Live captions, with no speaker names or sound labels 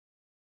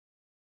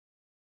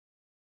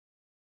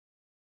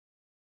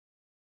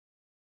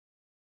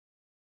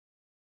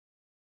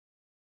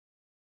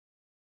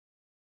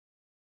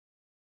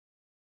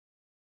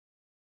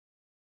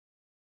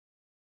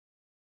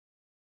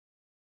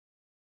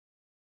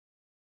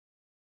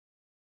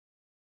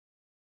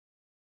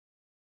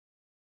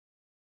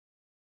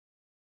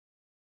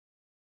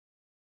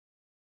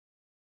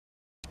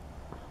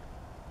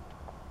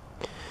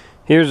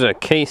Here's a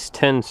Case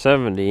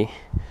 1070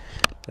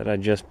 that I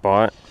just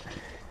bought.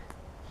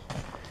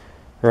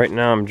 Right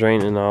now I'm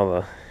draining all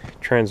the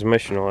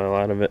transmission oil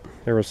out of it.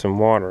 There was some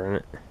water in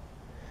it.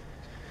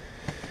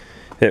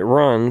 It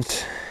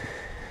runs.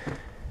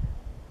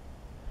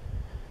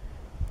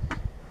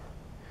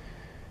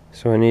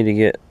 So I need to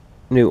get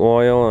new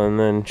oil and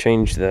then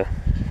change the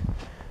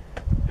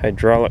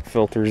hydraulic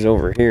filters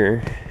over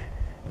here.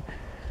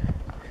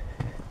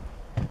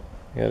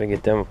 Gotta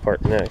get them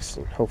apart next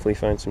and hopefully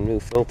find some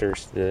new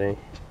filters today.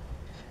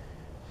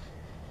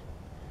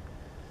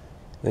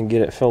 Then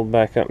get it filled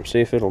back up and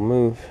see if it'll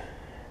move.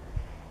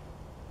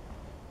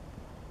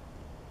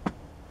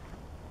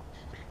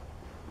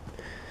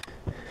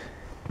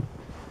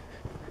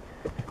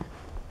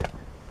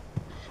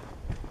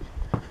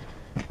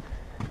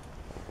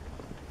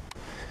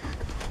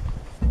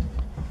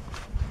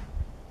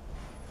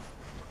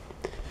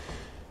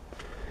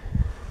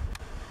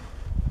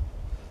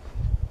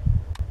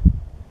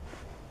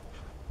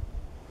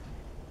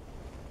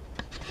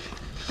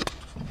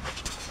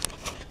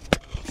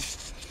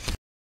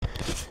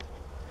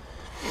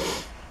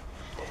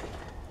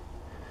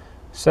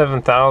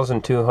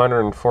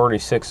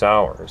 $7,246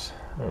 hours.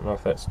 I don't know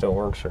if that still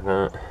works or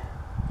not.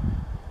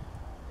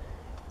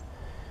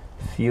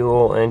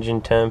 Fuel,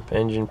 engine temp,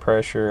 engine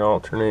pressure,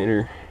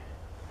 alternator.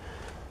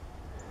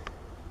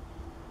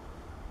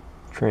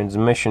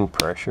 Transmission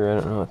pressure, I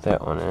don't know what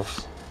that one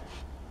is.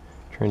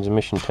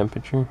 Transmission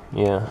temperature?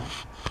 Yeah.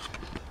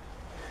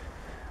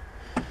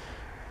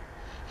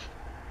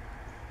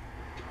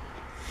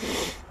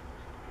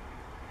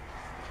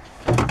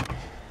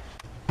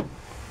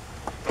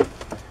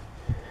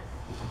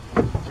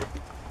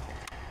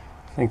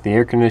 I think the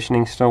air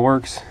conditioning still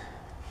works.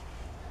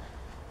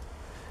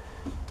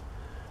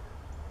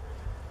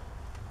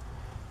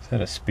 Is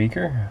that a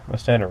speaker?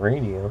 Must have had a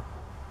radio.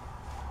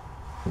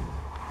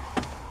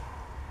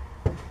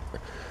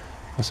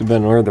 Must have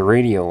been where the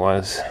radio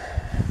was.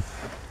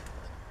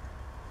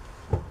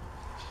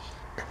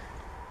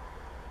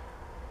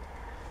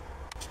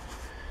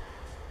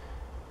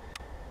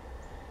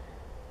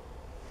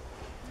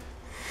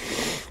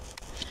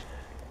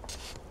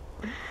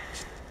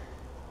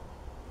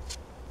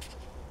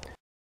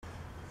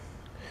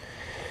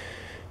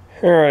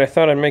 Alright, I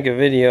thought I'd make a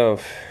video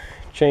of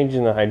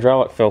changing the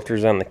hydraulic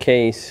filters on the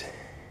case.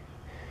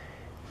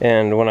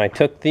 And when I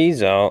took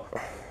these out,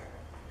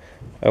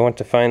 I went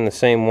to find the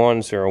same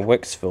ones. They're a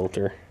Wix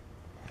filter.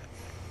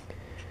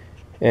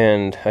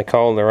 And I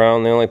called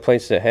around. The only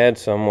place that had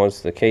some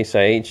was the Case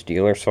IH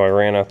dealer, so I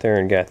ran out there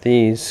and got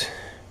these.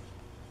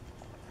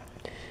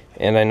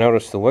 And I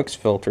noticed the Wix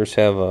filters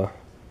have a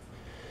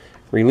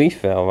relief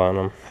valve on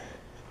them.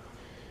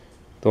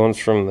 The ones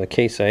from the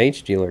Case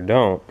IH dealer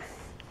don't.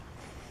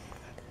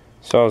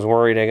 So I was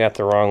worried I got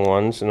the wrong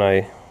ones, and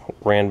I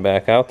ran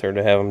back out there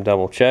to have them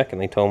double check,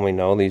 and they told me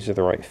no, these are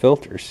the right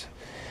filters.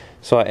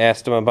 So I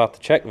asked them about the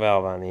check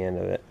valve on the end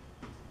of it,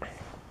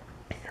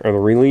 or the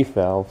relief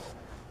valve.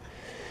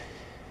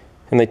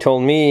 And they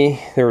told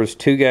me there was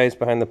 2 guys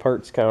behind the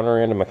parts counter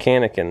and a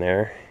mechanic in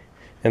there,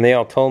 and they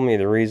all told me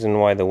the reason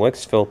why the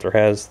Wix filter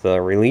has the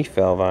relief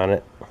valve on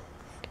it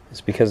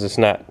is because it's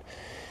not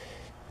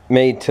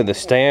made to the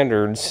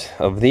standards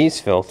of these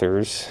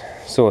filters.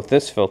 So with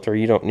this filter,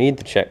 you don't need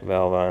the check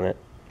valve on it.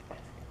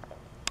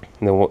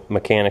 And the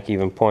mechanic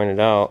even pointed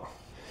out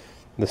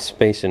the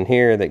space in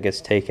here that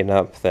gets taken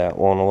up that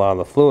won't allow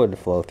the fluid to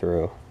flow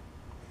through.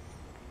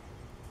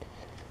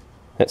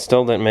 That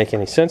still didn't make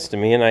any sense to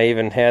me, and I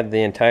even had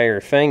the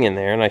entire thing in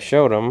there, and I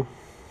showed them.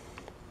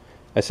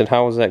 I said,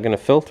 how is that going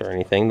to filter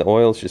anything? The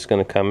oil's just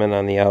going to come in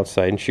on the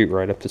outside and shoot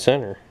right up the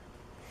center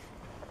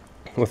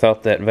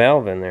without that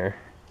valve in there.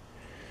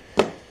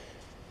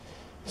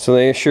 So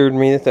they assured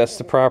me that that's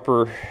the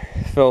proper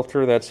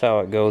filter, that's how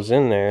it goes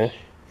in there.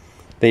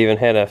 They even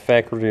had a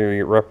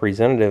factory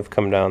representative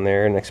come down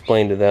there and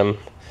explain to them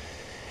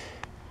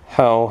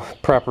how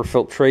proper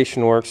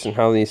filtration works and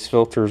how these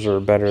filters are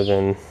better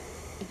than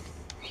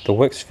the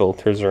Wix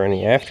filters or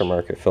any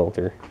aftermarket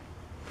filter.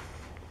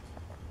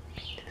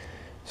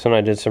 So then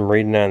I did some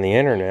reading on the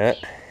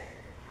internet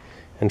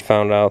and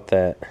found out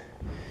that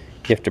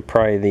you have to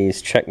pry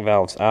these check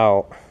valves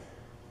out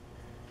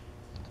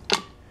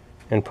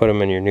and put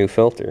them in your new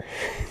filter.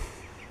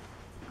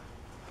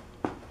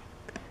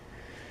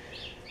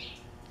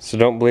 So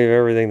don't believe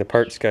everything the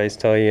parts guys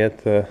tell you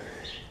at the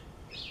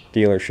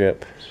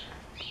dealership.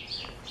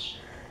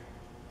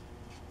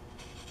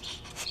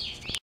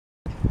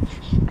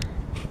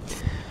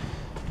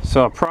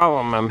 So a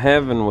problem I'm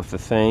having with the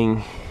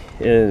thing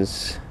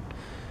is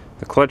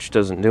the clutch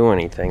doesn't do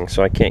anything,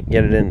 so I can't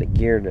get it into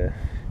gear to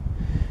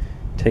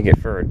take it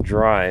for a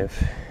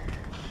drive.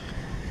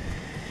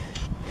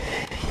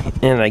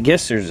 And I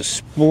guess there's a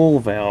spool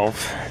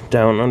valve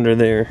down under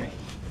there.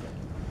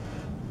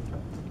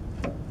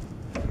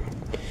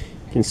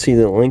 You can see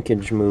the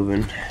linkage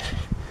moving.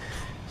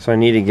 So I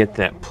need to get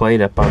that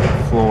plate up on the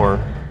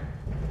floor.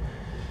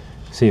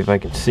 See if I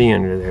can see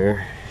under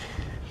there.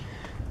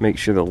 Make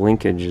sure the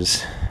linkage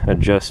is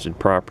adjusted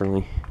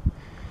properly.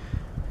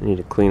 I need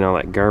to clean all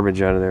that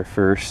garbage out of there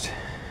first.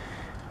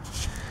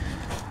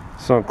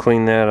 So I'll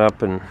clean that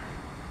up and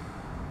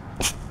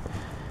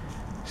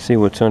see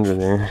what's under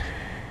there.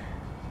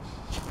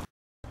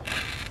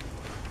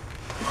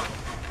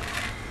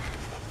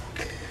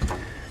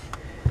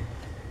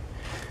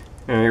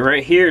 Alright,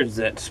 right here is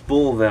that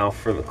spool valve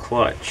for the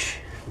clutch.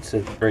 It's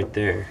right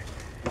there.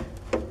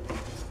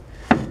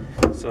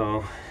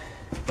 So,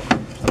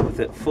 with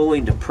it fully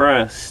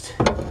depressed,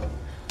 you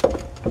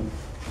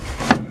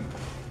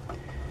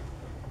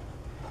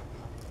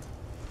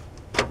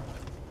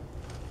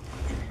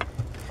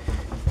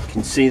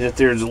can see that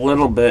there's a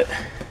little bit,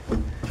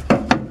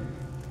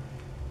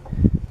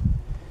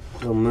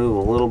 it'll move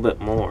a little bit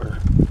more,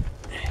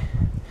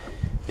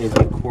 maybe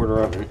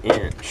 1/4 of an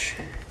inch.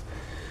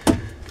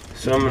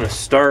 So I'm going to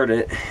start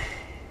it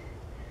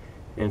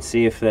and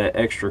see if that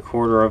extra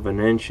 1/4 of an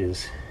inch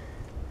is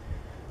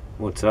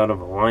what's out of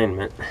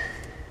alignment.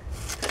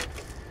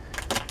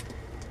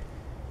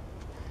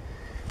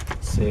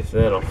 Let's see if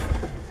that'll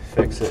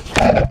fix it.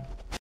 Alright,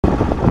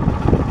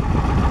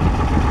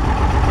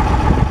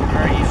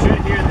 you should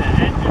hear the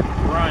engine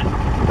run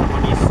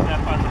when you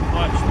step on the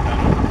clutch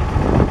pedal,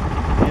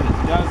 and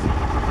it doesn't.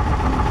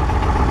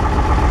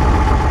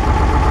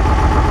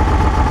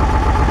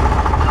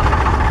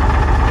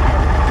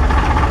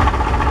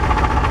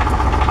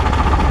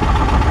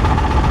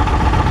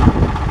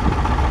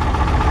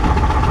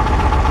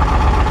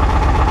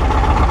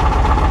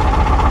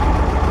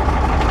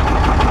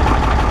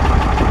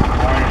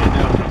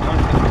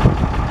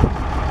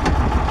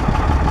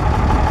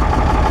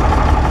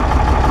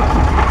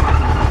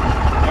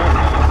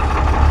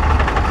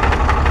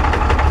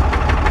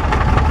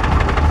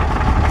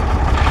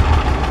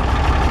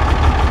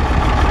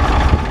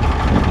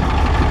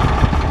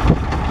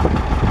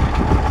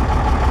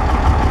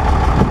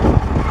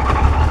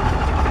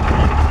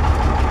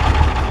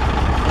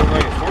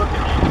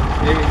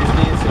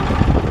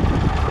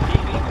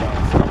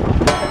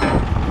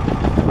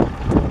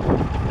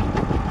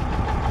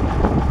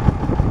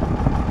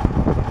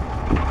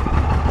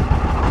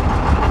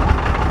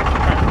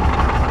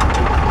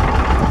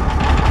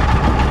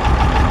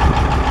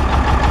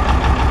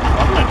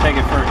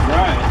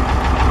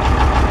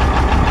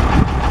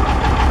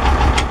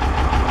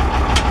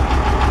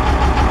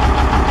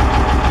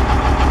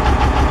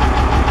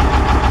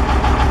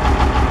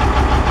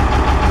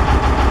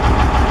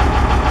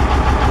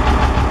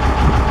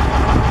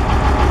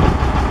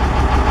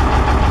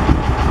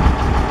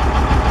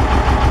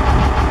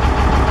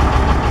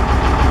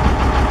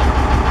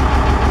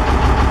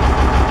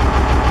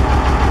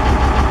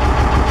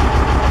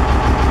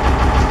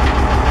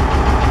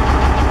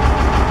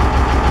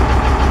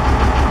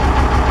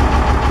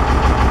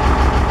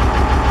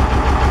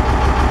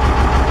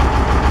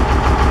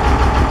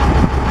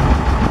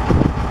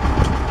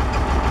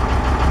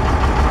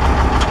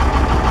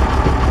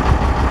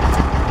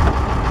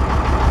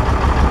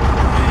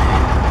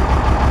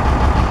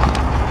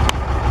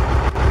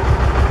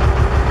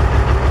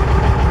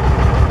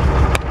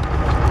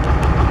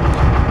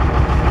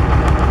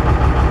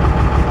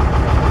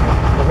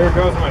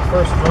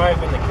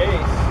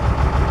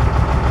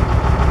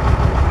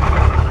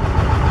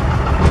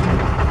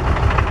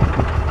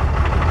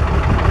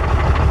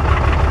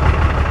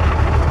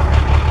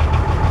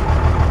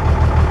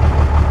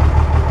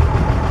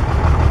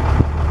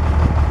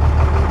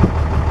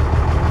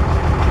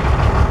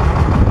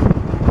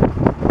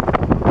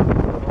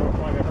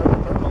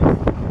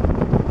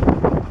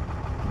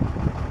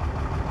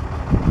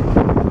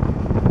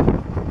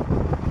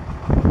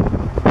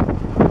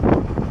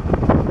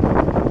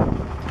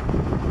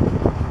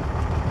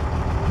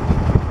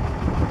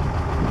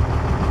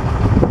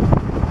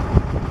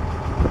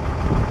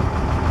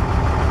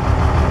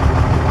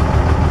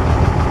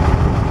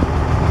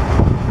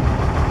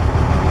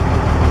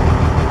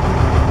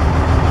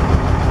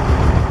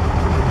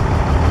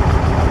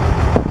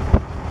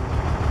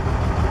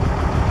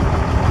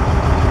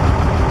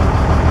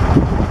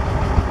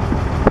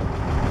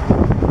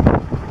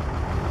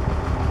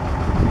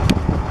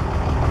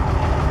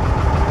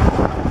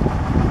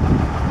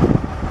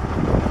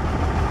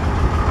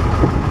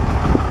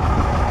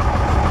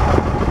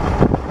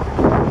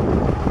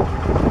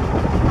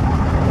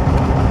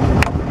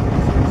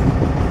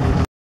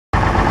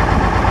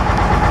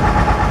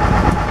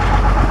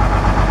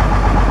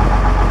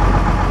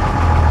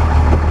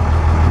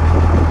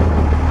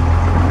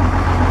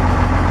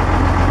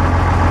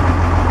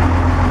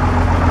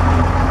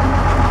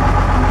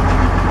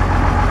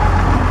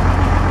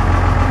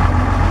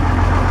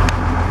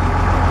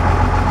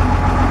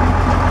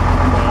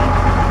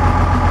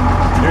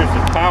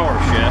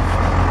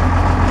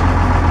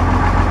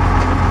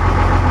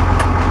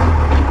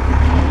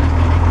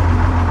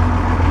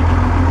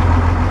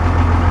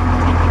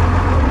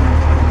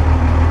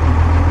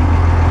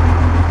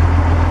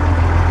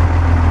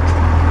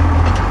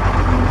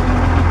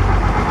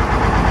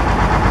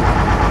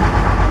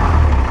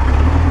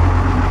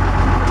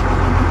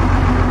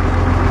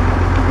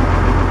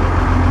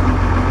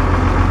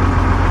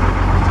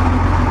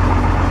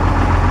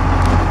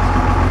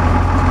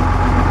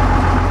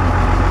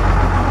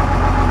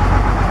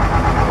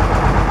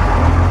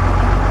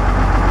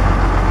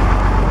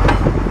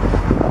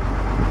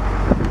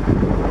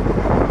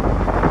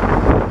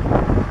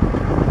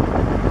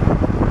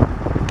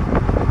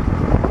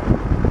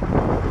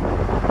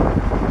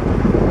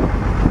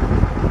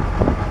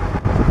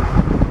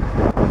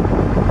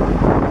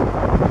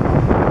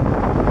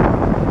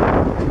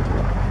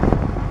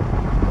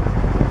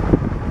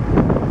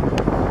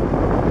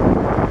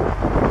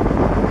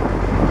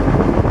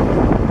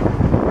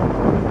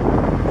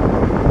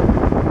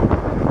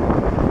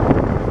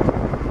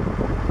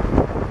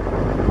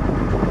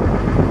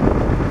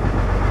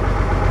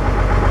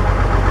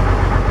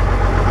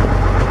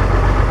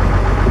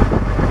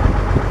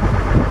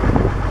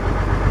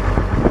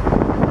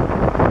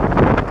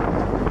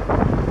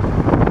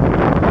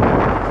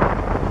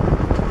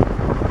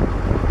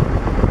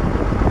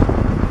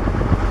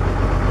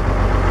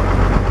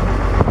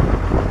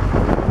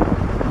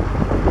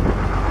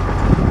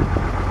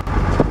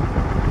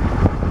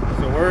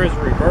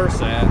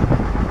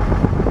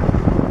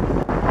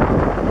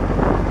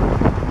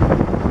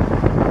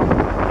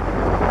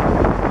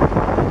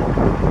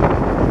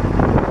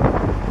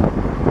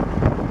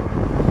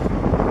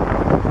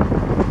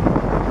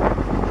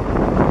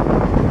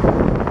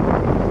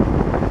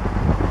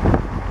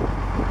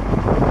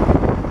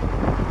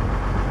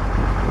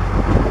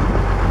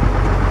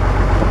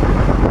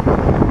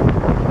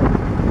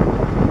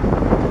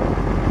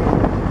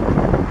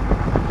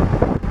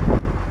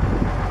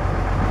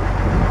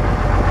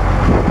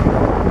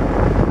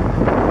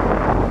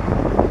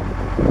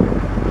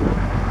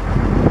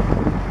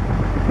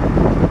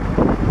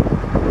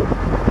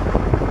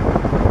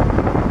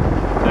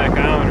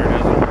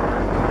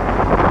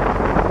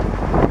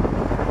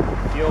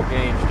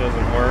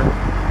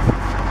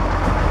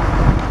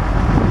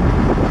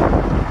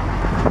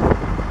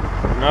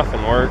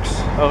 nothing works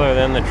other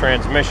than the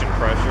transmission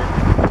pressure.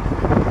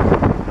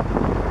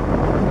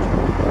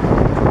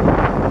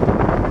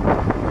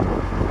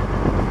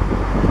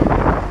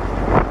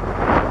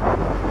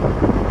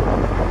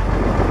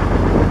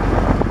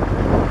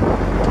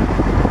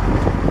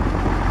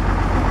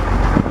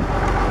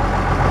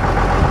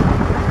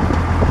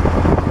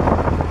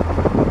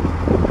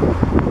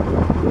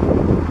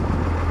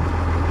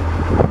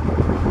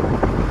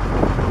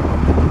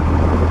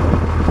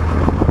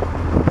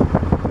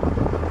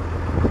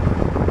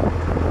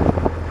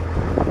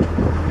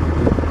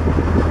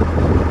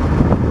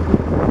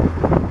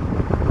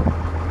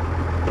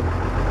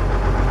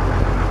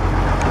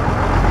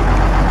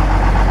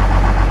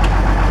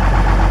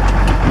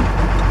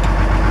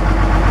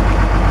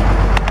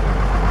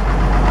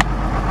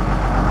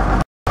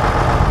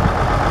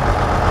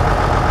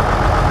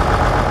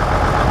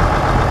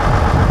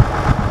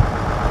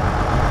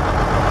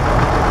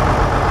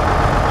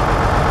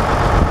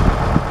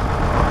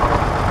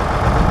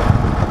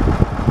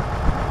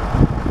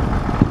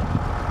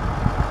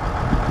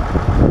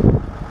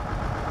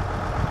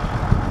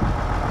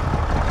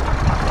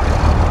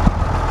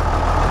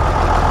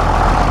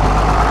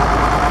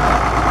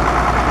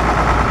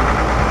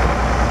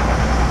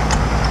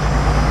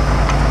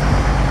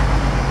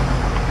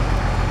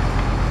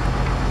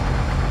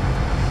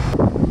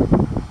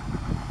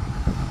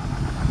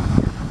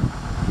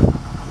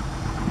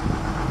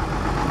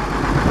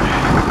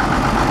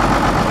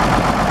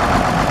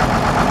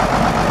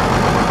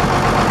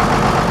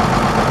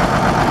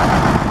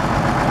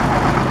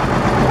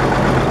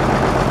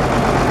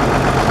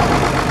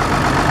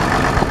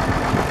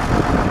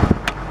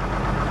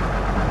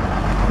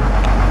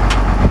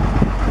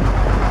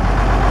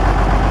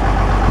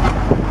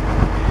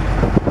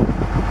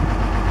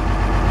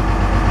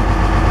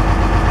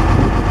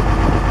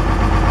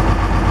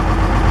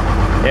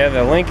 Yeah,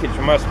 the linkage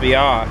must be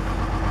off.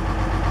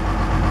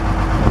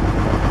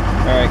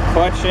 Alright,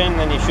 clutch in,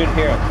 then you should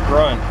hear a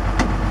grunt.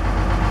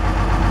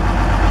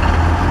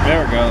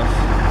 There it goes.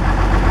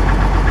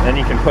 Then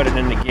you can put it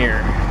into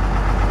gear.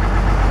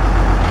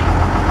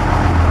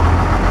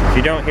 If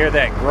you don't hear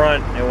that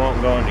grunt, it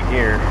won't go into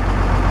gear.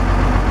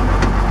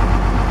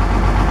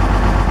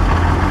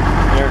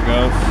 There it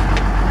goes.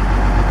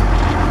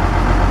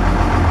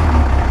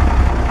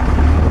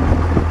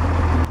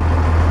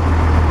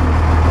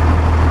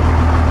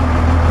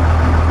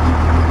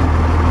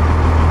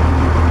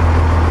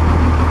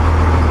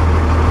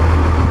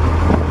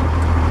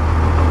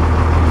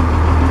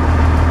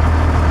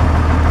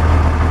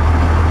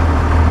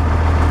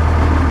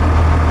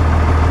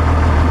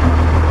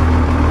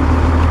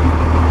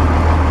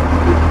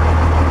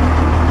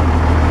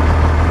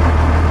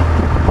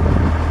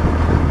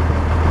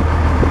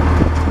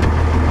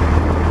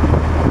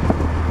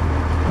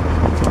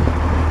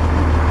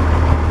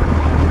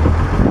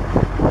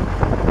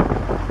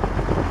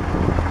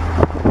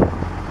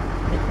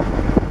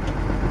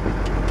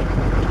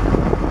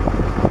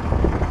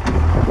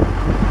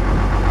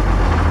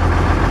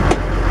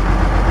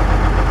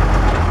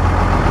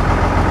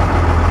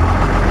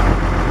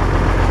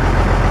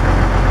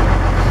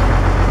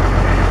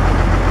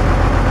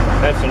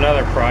 That's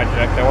another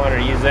project. I wanted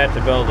to use that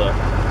to build a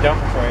dump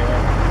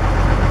trailer.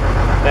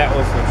 That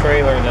was the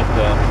trailer that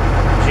the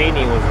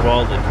Genie was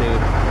welded to.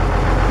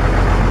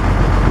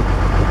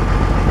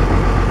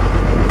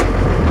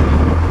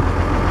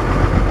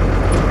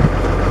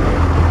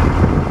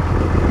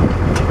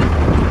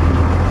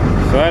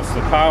 So that's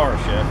the power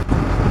shift.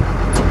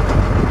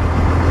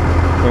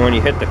 And when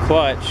you hit the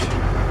clutch,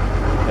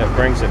 that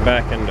brings it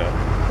back into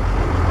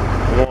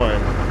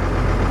one.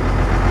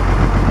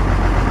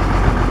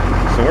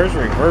 So where's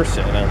reverse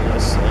at on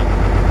this thing?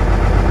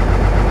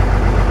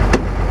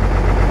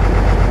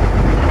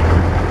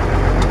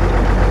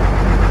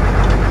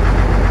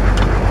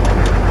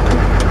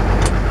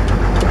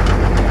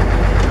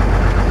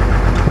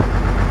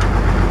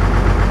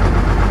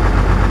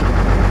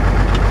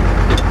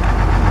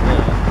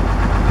 Yeah,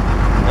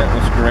 that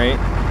was great.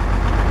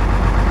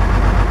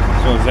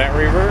 So is that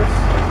reverse?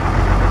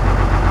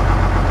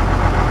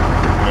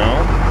 No.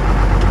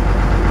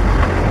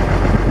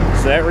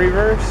 Is that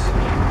reverse?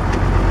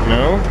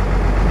 No.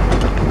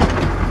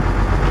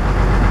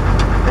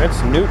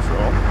 That's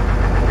neutral.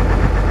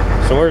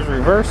 So where's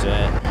reverse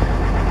at?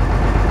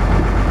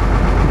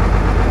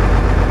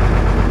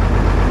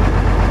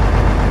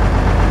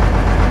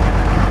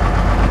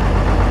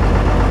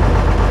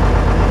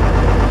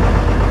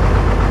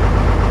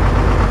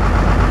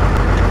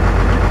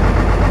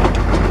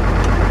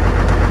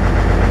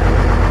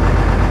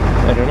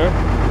 I don't know.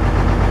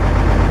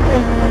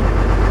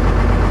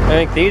 I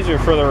think these are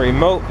for the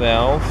remote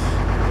valves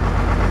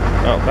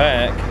out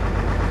back.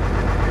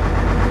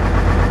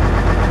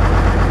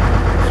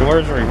 So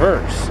where's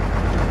reverse?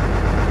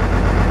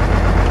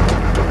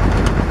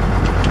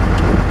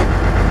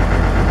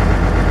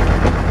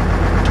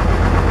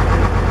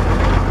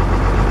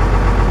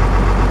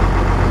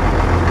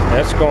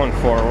 That's going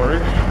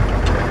forward.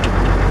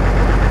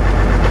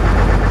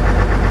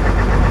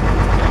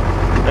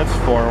 That's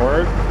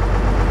forward.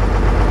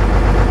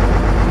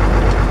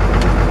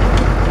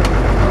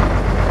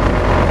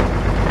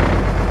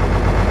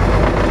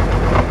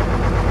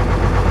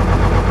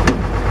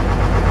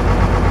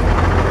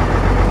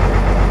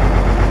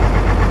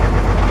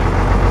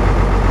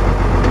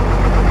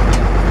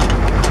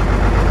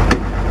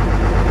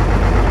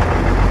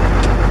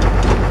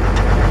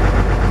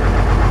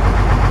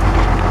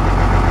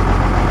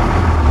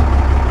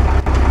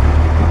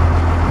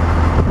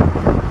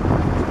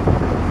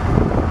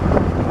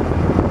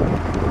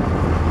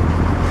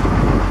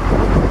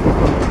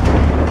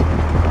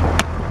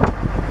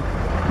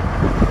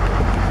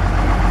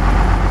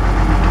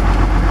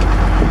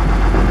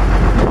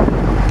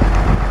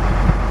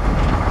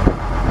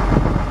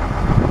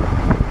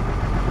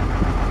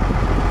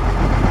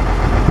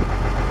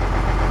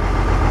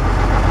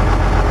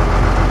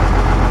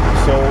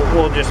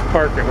 just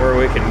park it where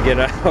we can get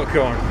out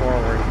going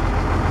forward.